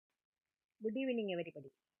Good evening, everybody.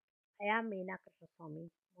 I am Meena Krishnaswamy,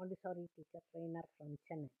 Montessori teacher trainer from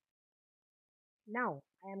Chennai. Now,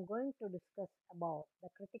 I am going to discuss about the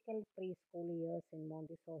critical preschool years in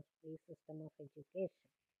Montessori system of education.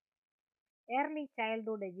 Early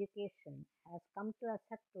childhood education has come to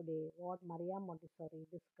accept today what Maria Montessori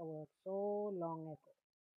discovered so long ago.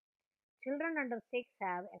 Children under 6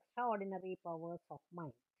 have extraordinary powers of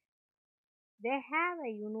mind. They have a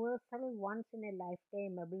universal once in a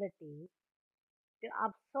lifetime ability to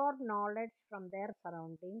absorb knowledge from their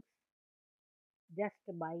surroundings just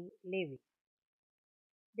by living.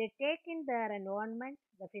 They take in their environment,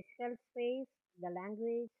 the physical space, the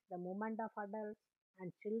language, the movement of adults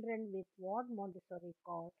and children with what Montessori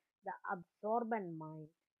called the absorbent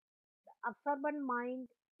mind. The absorbent mind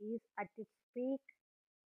is at its peak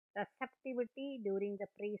receptivity during the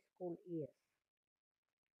preschool years.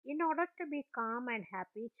 In order to be calm and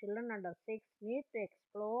happy, children under 6 need to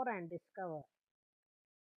explore and discover.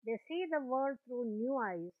 They see the world through new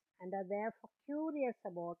eyes and are therefore curious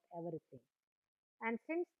about everything. And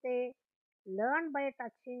since they learn by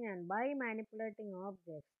touching and by manipulating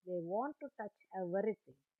objects, they want to touch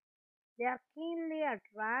everything. They are keenly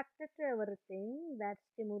attracted to everything that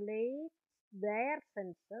stimulates their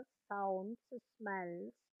senses, sounds, smells,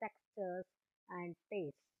 textures, and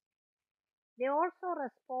tastes. They also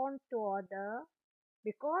respond to other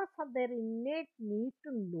because of their innate need to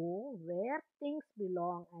know where things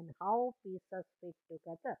belong and how pieces fit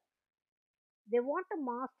together. They want to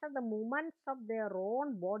master the movements of their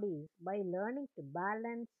own bodies by learning to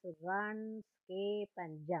balance, run, escape,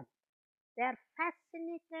 and jump. They are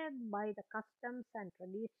fascinated by the customs and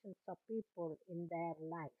traditions of people in their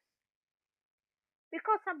lives.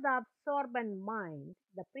 Because of the absorbent mind,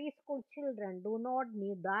 the preschool children do not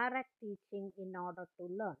need direct teaching in order to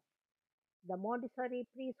learn. The Montessori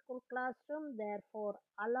preschool classroom therefore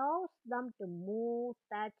allows them to move,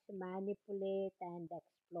 touch, manipulate, and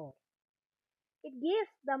explore. It gives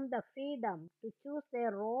them the freedom to choose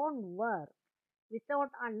their own work without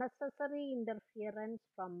unnecessary interference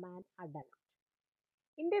from an adult.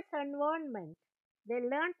 In this environment, they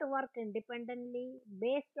learn to work independently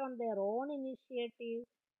based on their own initiative,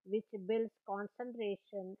 which builds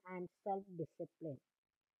concentration and self discipline.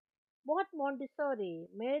 Both Montessori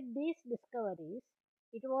made these discoveries.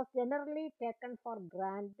 It was generally taken for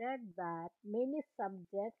granted that many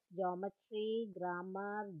subjects, geometry,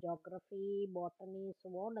 grammar, geography, botany,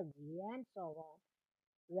 zoology, and so on,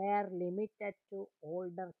 were limited to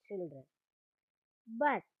older children.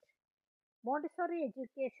 But Montessori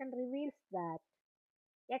education reveals that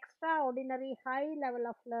extraordinary high level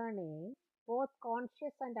of learning, both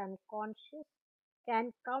conscious and unconscious,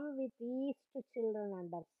 can come with ease to children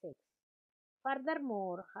under 6.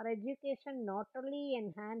 Furthermore, her education not only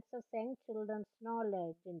enhances young children's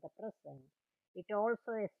knowledge in the present, it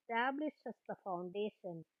also establishes the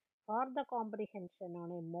foundation for the comprehension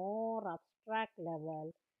on a more abstract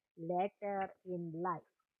level later in life.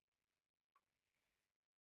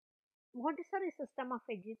 Montessori system of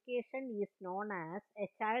education is known as a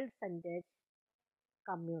child-centered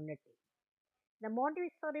community. The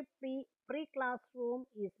Montessori pre-classroom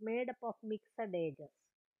is made up of mixed ages.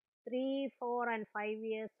 3, 4, and 5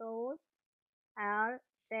 years old all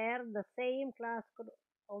share the same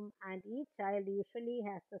classroom and each child usually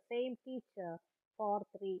has the same teacher for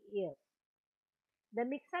 3 years. The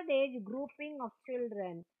mixed age grouping of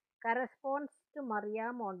children corresponds to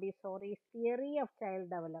Maria Montessori's theory of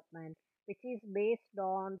child development, which is based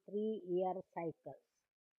on 3-year cycles.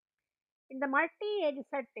 In the multi age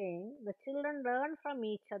setting, the children learn from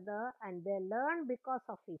each other and they learn because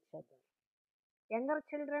of each other. Younger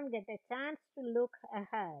children get a chance to look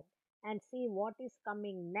ahead and see what is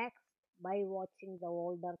coming next by watching the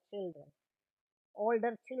older children.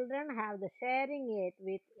 Older children have the sharing it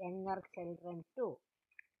with younger children too.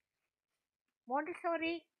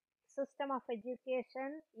 Montessori system of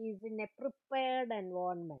education is in a prepared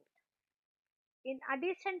environment. In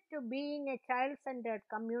addition to being a child-centered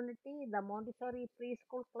community, the Montessori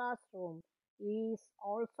preschool classroom is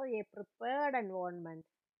also a prepared environment.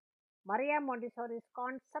 Maria Montessori's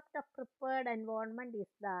concept of prepared environment is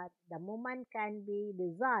that the moment can be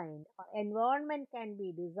designed or environment can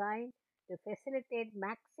be designed to facilitate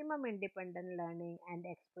maximum independent learning and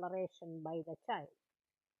exploration by the child.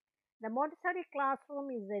 The Montessori classroom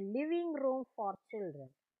is a living room for children.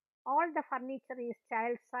 All the furniture is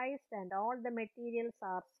child sized and all the materials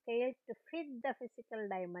are scaled to fit the physical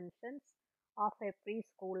dimensions of a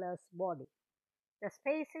preschooler's body. The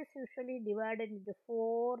space is usually divided into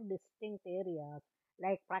 4 distinct areas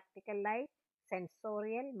like practical life,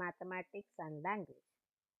 sensorial, mathematics, and language.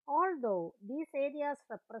 Although these areas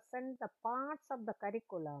represent the parts of the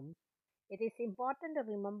curriculum, it is important to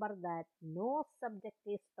remember that no subject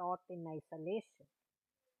is taught in isolation.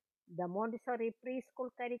 The Montessori preschool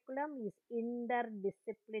curriculum is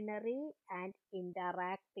interdisciplinary and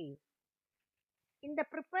interactive. In the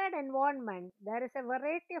prepared environment, there is a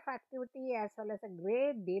variety of activity as well as a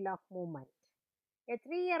great deal of movement. A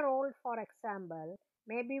 3-year-old, for example,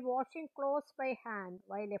 may be washing clothes by hand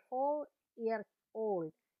while a 4-year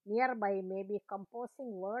old nearby may be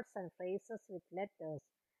composing words and phrases with letters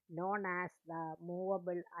known as the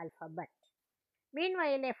movable alphabet.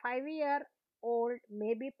 Meanwhile, a 5-year old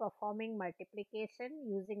may be performing multiplication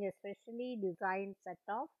using a specially designed set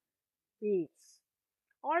of beads.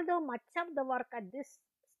 Although much of the work at this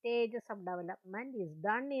stages of development is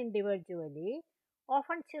done individually,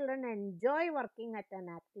 often children enjoy working at an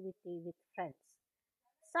activity with friends.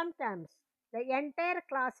 Sometimes the entire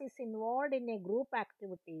class is involved in a group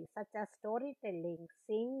activity such as storytelling,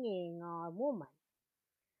 singing, or movement.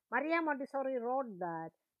 Maria Montessori wrote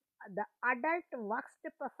that the adult works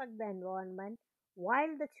to perfect the environment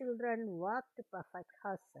while the children work to perfect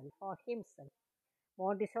herself or himself.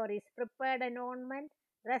 Montessori's prepared environment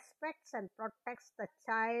respects and protects the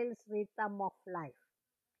child's rhythm of life.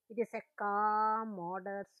 It is a calm,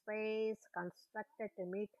 ordered space constructed to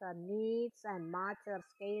meet her needs and match her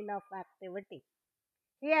scale of activity.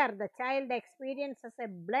 Here, the child experiences a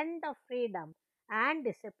blend of freedom and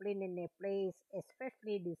discipline in a place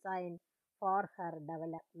especially designed for her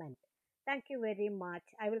development. Thank you very much.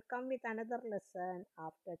 I will come with another lesson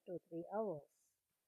after 2 3 hours.